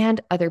me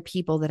and other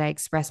people that I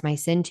express my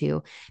sin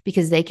to,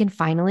 because they can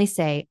finally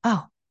say,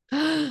 oh,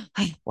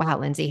 wow,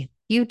 Lindsay,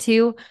 you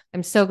too.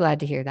 I'm so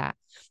glad to hear that.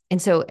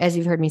 And so, as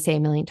you've heard me say a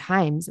million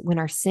times, when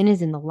our sin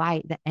is in the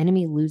light, the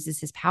enemy loses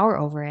his power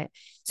over it.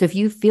 So if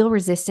you feel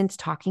resistance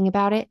talking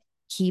about it,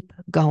 keep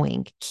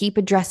going, keep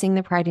addressing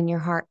the pride in your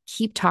heart,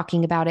 keep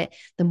talking about it.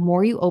 The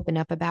more you open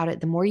up about it,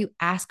 the more you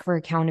ask for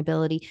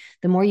accountability,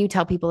 the more you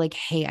tell people like,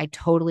 hey, I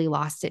totally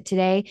lost it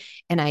today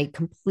and I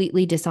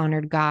completely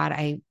dishonored God.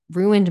 I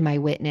ruined my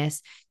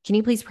witness. Can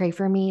you please pray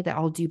for me that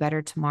I'll do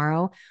better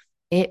tomorrow?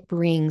 It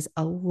brings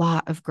a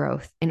lot of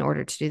growth in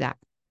order to do that,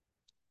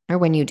 or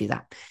when you do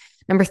that.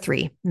 Number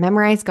three,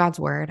 memorize God's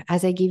word.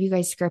 As I gave you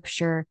guys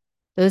scripture,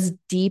 those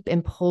deep,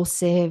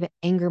 impulsive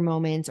anger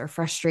moments or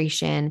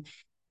frustration,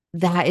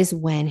 that is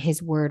when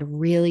his word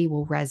really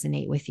will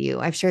resonate with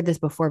you. I've shared this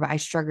before, but I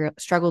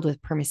struggled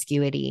with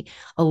promiscuity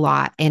a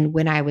lot. And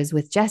when I was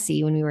with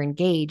Jesse, when we were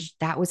engaged,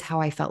 that was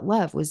how I felt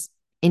love, was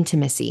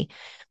intimacy.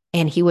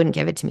 And he wouldn't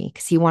give it to me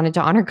because he wanted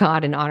to honor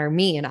God and honor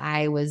me. And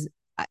I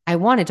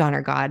wanted to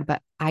honor God,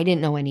 but I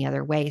didn't know any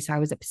other way. So I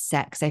was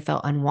upset because I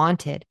felt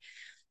unwanted.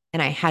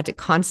 And I had to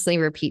constantly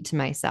repeat to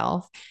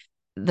myself,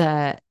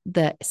 the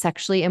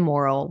sexually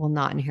immoral will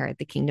not inherit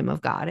the kingdom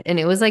of God. And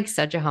it was like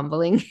such a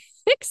humbling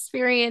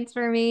experience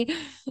for me.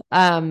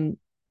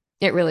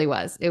 It really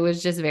was. It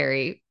was just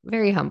very,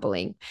 very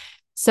humbling.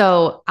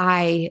 So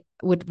I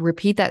would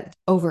repeat that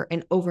over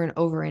and over and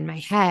over in my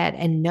head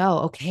and know,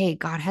 okay,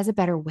 God has a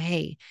better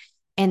way.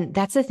 And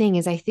that's the thing,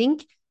 is I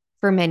think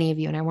for many of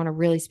you, and I want to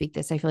really speak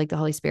this, I feel like the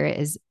Holy Spirit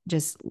is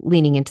just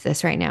leaning into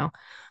this right now,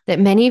 that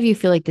many of you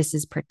feel like this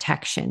is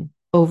protection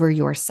over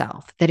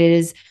yourself, that it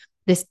is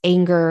this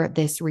anger,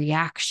 this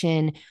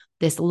reaction,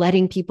 this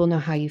letting people know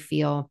how you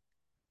feel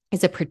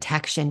is a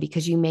protection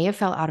because you may have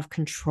felt out of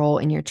control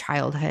in your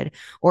childhood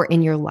or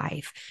in your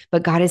life.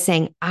 But God is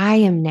saying, I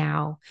am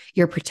now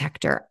your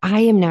protector.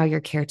 I am now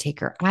your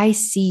caretaker. I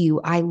see you.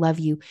 I love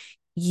you.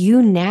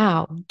 You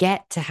now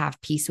get to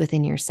have peace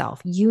within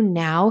yourself. You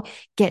now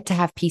get to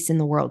have peace in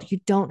the world. You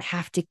don't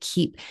have to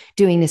keep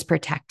doing this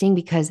protecting,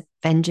 because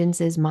vengeance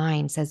is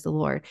mine, says the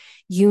Lord.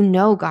 You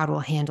know God will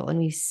handle. And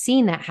we've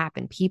seen that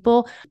happen.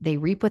 People, they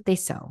reap what they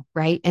sow,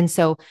 right? And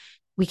so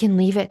we can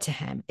leave it to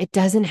him. It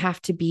doesn't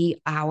have to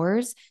be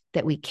ours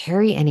that we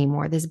carry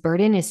anymore. This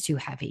burden is too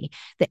heavy.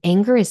 The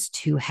anger is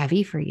too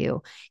heavy for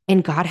you,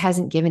 and God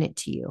hasn't given it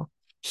to you.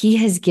 He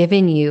has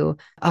given you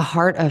a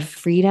heart of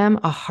freedom,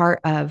 a heart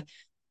of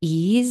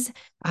ease.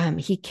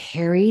 He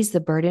carries the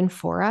burden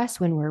for us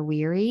when we're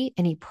weary,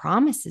 and he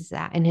promises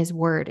that in his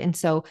word. And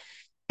so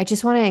I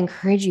just want to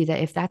encourage you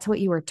that if that's what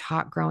you were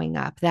taught growing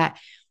up, that,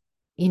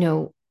 you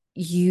know,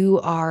 you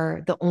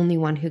are the only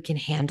one who can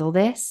handle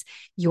this.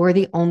 You're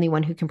the only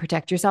one who can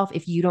protect yourself.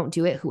 If you don't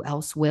do it, who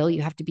else will?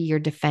 You have to be your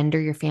defender,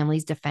 your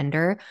family's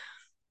defender.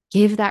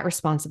 Give that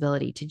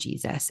responsibility to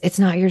Jesus. It's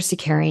not yours to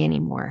carry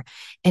anymore.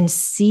 And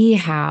see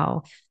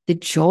how the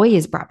joy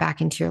is brought back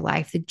into your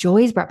life. The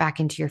joy is brought back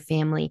into your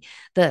family.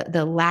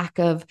 The lack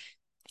of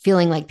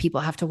feeling like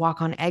people have to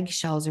walk on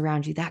eggshells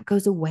around you, that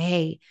goes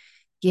away.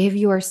 Give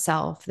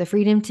yourself the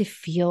freedom to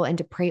feel and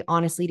to pray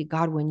honestly to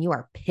God when you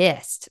are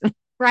pissed,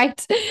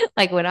 right?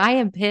 Like when I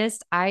am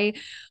pissed, I'm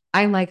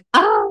like,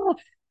 oh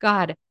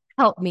God,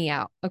 help me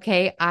out.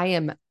 Okay. I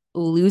am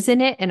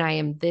losing it and I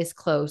am this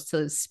close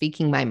to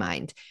speaking my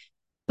mind.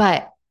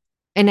 But,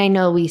 and I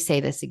know we say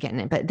this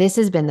again, but this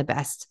has been the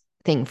best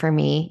thing for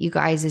me, you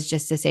guys, is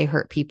just to say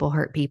hurt people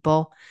hurt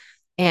people.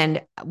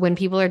 And when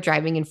people are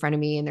driving in front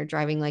of me and they're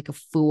driving like a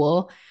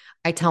fool,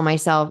 I tell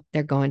myself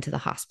they're going to the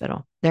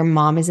hospital. Their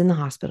mom is in the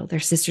hospital, their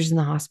sister's in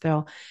the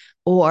hospital,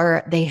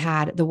 or they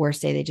had the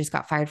worst day. They just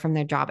got fired from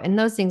their job. And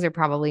those things are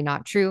probably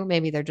not true.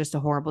 Maybe they're just a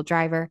horrible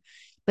driver,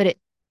 but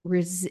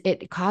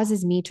it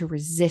causes me to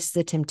resist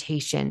the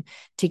temptation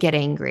to get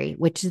angry,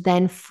 which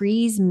then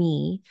frees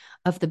me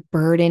of the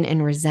burden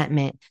and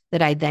resentment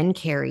that I then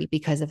carry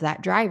because of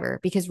that driver.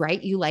 Because,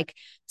 right, you like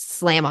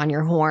slam on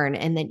your horn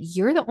and then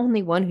you're the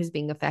only one who's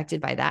being affected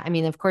by that. I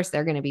mean, of course,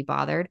 they're going to be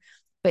bothered,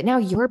 but now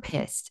you're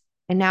pissed.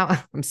 And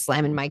now I'm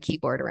slamming my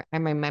keyboard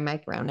around, my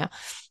mic around now.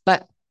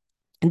 But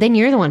then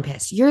you're the one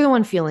pissed. You're the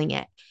one feeling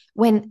it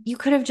when you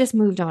could have just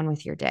moved on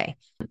with your day.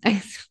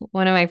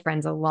 One of my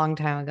friends a long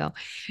time ago,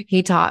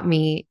 he taught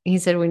me, he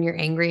said, when you're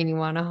angry and you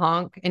want to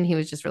honk, and he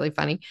was just really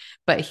funny,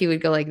 but he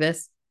would go like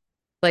this,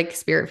 like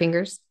spirit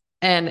fingers.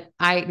 And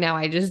now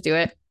I just do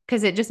it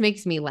because it just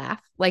makes me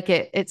laugh. Like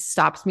it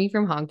stops me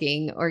from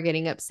honking or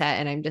getting upset.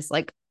 And I'm just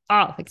like,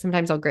 oh, like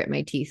sometimes I'll grit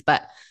my teeth,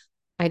 but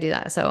I do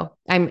that. So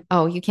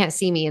you can't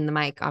see me in the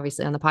mic,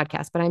 obviously on the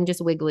podcast, but I'm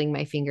just wiggling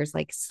my fingers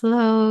like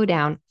slow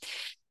down.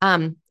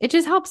 It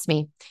just helps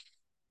me.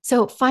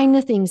 So find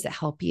the things that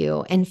help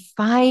you and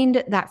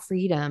find that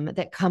freedom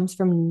that comes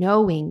from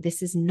knowing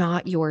this is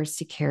not yours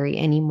to carry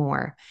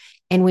anymore.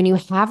 And when you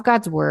have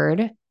God's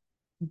word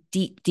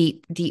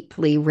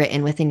deeply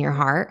written within your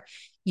heart,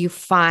 you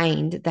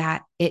find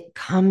that it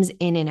comes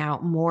in and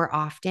out more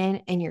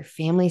often, and your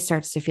family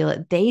starts to feel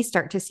it. They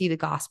start to see the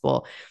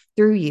gospel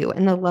through you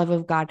and the love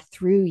of God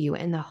through you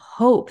and the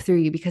hope through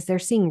you because they're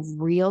seeing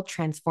real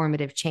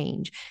transformative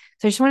change.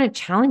 So I just want to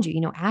challenge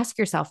you, ask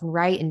yourself and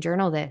write and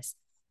journal this.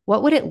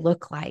 What would it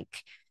look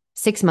like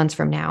 6 months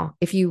from now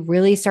if you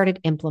really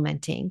started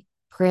implementing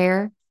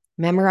prayer,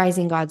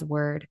 memorizing God's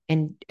word,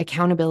 and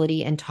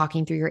accountability and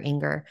talking through your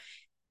anger,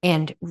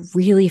 and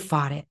really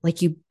fought it,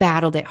 like you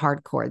battled it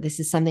hardcore? This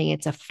is something,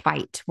 it's a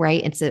fight,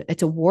 right?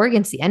 It's a war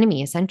against the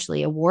enemy,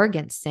 essentially a war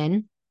against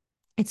sin.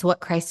 It's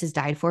what Christ has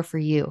died for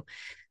you.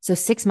 So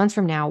 6 months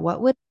from now,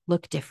 what would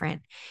look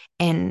different?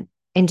 And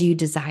do you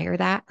desire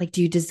that? Like,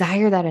 do you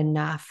desire that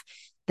enough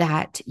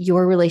that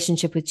your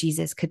relationship with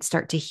Jesus could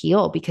start to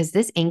heal? Because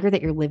this anger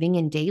that you're living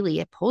in daily,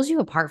 it pulls you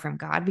apart from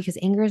God because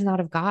anger is not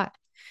of God.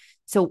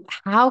 So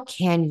how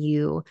can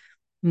you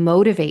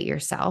motivate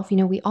yourself?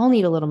 We all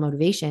need a little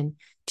motivation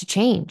to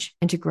change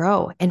and to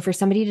grow. And for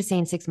somebody to say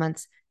in 6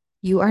 months,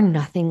 you are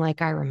nothing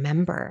like I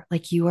remember.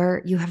 Like you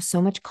have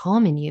so much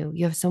calm in you.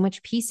 You have so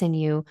much peace in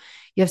you.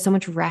 You have so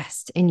much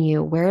rest in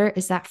you. Where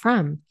is that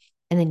from?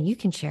 And then you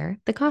can share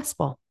the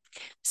gospel.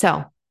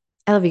 So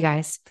I love you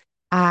guys.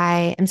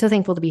 I am so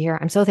thankful to be here.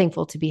 I'm so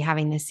thankful to be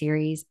having this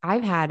series.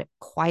 I've had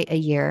quite a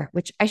year,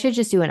 which I should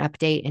just do an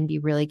update and be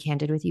really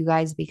candid with you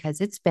guys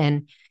because it's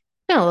been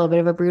a little bit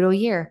of a brutal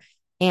year.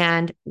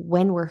 And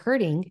when we're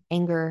hurting,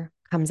 anger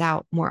comes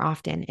out more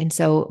often. And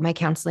so my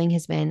counseling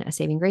has been a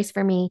saving grace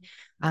for me.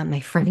 My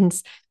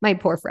friends, my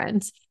poor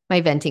friends,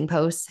 my venting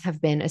posts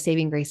have been a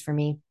saving grace for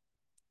me.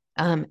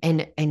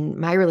 And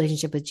my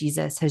relationship with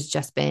Jesus has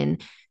just been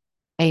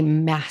a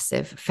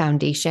massive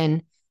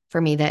foundation for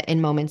me, that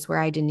in moments where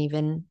I didn't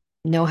even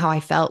know how I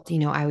felt,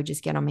 I would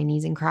just get on my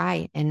knees and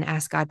cry and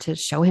ask God to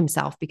show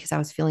himself because I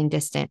was feeling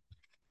distant.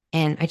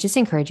 And I just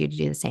encourage you to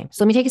do the same.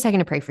 So let me take a second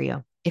to pray for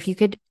you. If you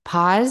could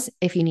pause,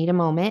 if you need a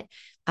moment,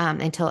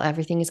 until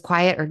everything is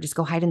quiet, or just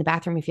go hide in the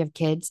bathroom if you have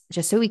kids,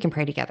 just so we can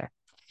pray together.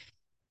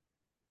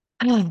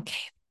 Okay.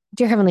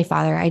 Dear Heavenly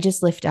Father, I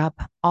just lift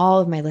up all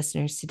of my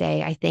listeners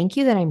today. I thank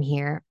you that I'm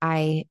here.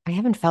 I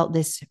haven't felt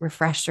this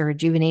refreshed or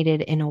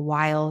rejuvenated in a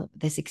while,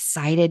 this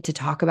excited to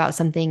talk about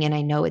something. And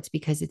I know it's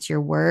because it's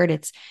your word.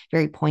 It's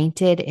very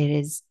pointed. It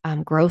is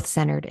growth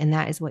centered. And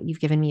that is what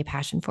you've given me a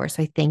passion for.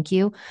 So I thank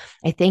you.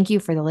 I thank you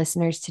for the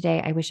listeners today.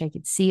 I wish I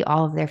could see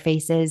all of their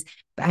faces,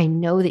 but I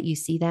know that you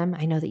see them.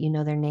 I know that you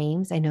know their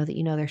names. I know that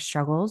you know their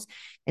struggles.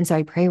 And so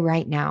I pray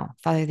right now,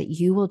 Father, that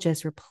you will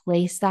just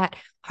replace that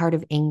heart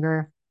of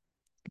anger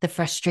the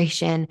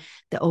frustration,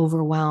 the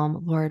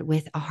overwhelm, Lord,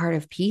 with a heart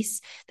of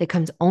peace that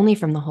comes only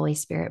from the Holy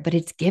Spirit, but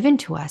it's given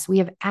to us. We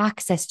have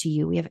access to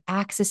you. We have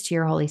access to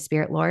your Holy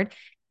Spirit, Lord.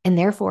 And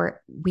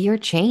therefore, we are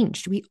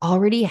changed. We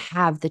already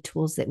have the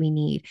tools that we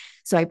need.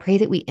 So I pray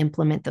that we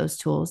implement those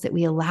tools, that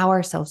we allow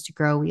ourselves to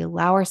grow, we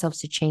allow ourselves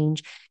to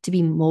change, to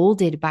be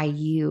molded by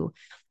you,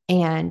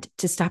 and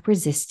to stop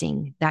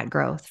resisting that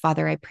growth.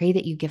 Father, I pray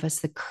that you give us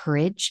the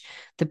courage,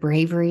 the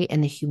bravery,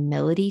 and the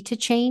humility to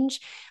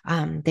change,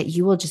 that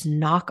you will just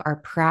knock our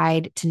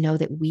pride to know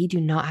that we do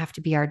not have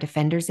to be our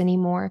defenders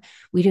anymore.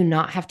 We do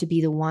not have to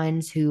be the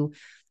ones who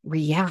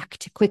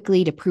react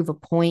quickly to prove a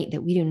point,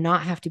 that we do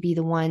not have to be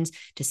the ones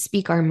to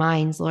speak our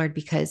minds, Lord,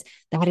 because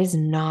that is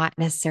not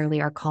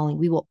necessarily our calling.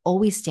 We will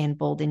always stand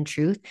bold in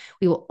truth.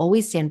 We will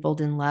always stand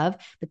bold in love,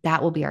 but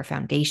that will be our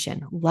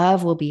foundation.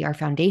 Love will be our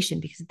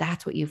foundation because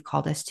that's what you've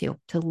called us to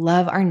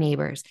love our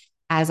neighbors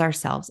as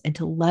ourselves and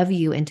to love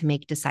you and to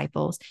make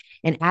disciples.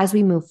 And as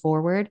we move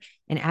forward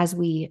and as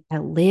we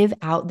live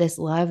out this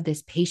love,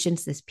 this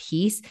patience, this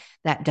peace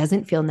that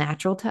doesn't feel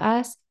natural to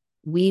us,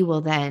 we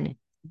will then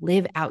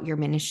live out your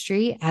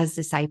ministry as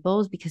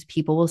disciples because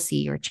people will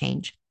see your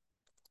change.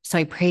 So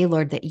I pray,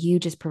 Lord, that you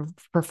just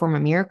perform a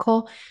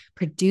miracle,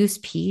 produce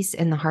peace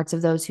in the hearts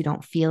of those who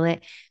don't feel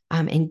it,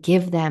 and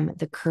give them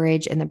the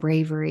courage and the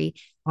bravery,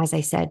 as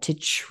I said, to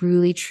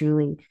truly,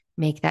 truly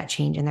make that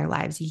change in their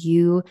lives.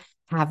 You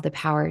have the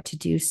power to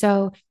do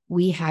so.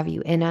 We have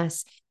you in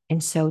us.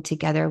 And so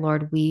together,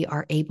 Lord, we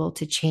are able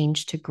to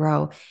change, to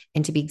grow,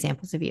 and to be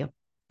examples of you.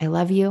 I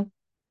love you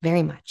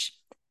very much.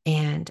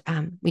 And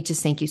we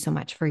just thank you so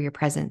much for your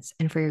presence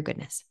and for your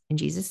goodness. In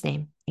Jesus'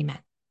 name, amen.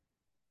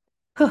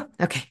 Whew,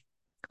 okay.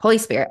 Holy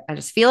Spirit, I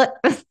just feel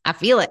it. I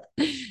feel it.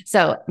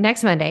 So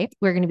next Monday,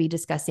 we're going to be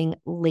discussing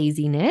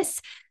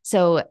laziness.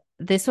 So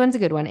this one's a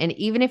good one. And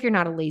even if you're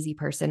not a lazy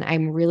person,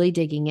 I'm really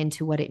digging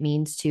into what it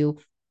means to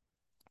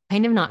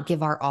kind of not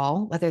give our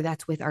all, whether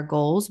that's with our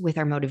goals, with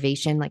our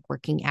motivation, like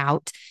working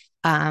out,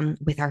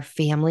 with our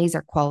families,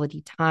 our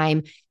quality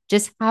time,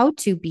 just how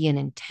to be an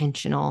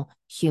intentional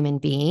human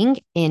being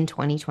in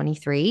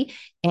 2023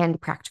 and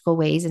practical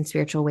ways and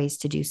spiritual ways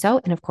to do so.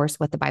 And of course,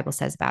 what the Bible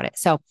says about it.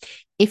 So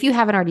if you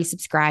haven't already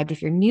subscribed,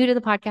 if you're new to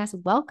the podcast,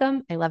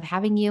 welcome. I love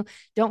having you.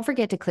 Don't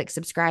forget to click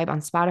subscribe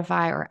on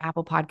Spotify or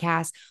Apple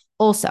Podcasts.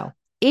 Also,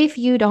 if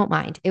you don't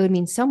mind, it would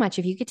mean so much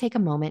if you could take a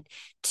moment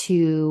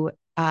to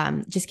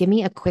just give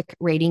me a quick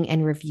rating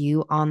and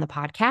review on the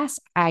podcast,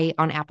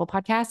 on Apple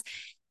Podcasts.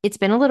 It's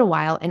been a little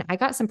while and I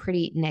got some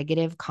pretty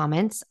negative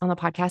comments on the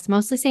podcast,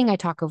 mostly saying I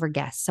talk over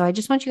guests. So I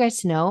just want you guys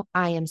to know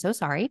I am so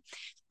sorry.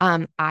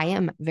 I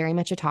am very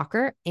much a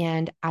talker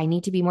and I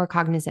need to be more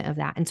cognizant of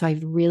that. And so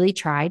I've really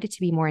tried to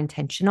be more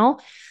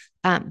intentional.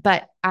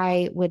 But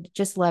I would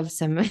just love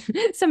some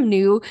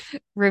new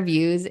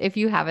reviews. If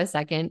you have a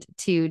second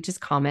to just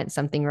comment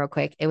something real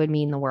quick, it would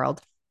mean the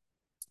world.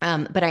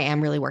 But I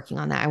am really working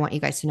on that. I want you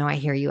guys to know I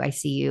hear you, I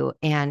see you,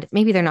 and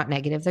maybe they're not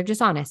negative. They're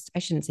just honest. I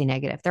shouldn't say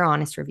negative. They're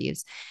honest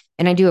reviews.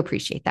 And I do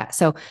appreciate that.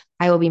 So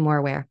I will be more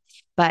aware.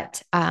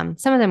 But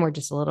some of them were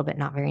just a little bit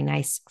not very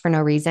nice for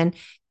no reason,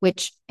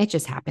 which it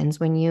just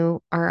happens when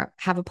you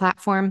have a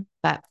platform.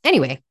 But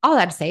anyway, all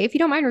that to say, if you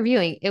don't mind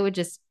reviewing, it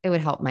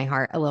would help my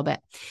heart a little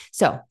bit.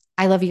 So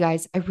I love you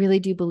guys. I really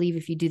do believe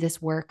if you do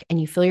this work and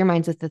you fill your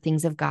minds with the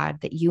things of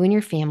God, that you and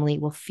your family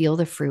will feel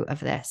the fruit of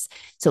this.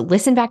 So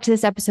listen back to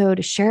this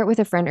episode, share it with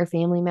a friend or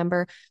family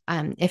member.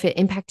 If it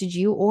impacted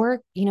you,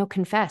 or,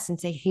 confess and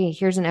say, hey,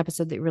 here's an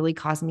episode that really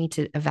caused me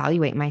to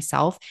evaluate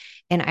myself.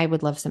 And I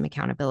would love some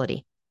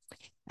accountability.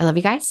 I love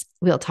you guys.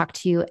 We'll talk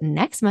to you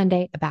next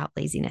Monday about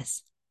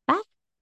laziness.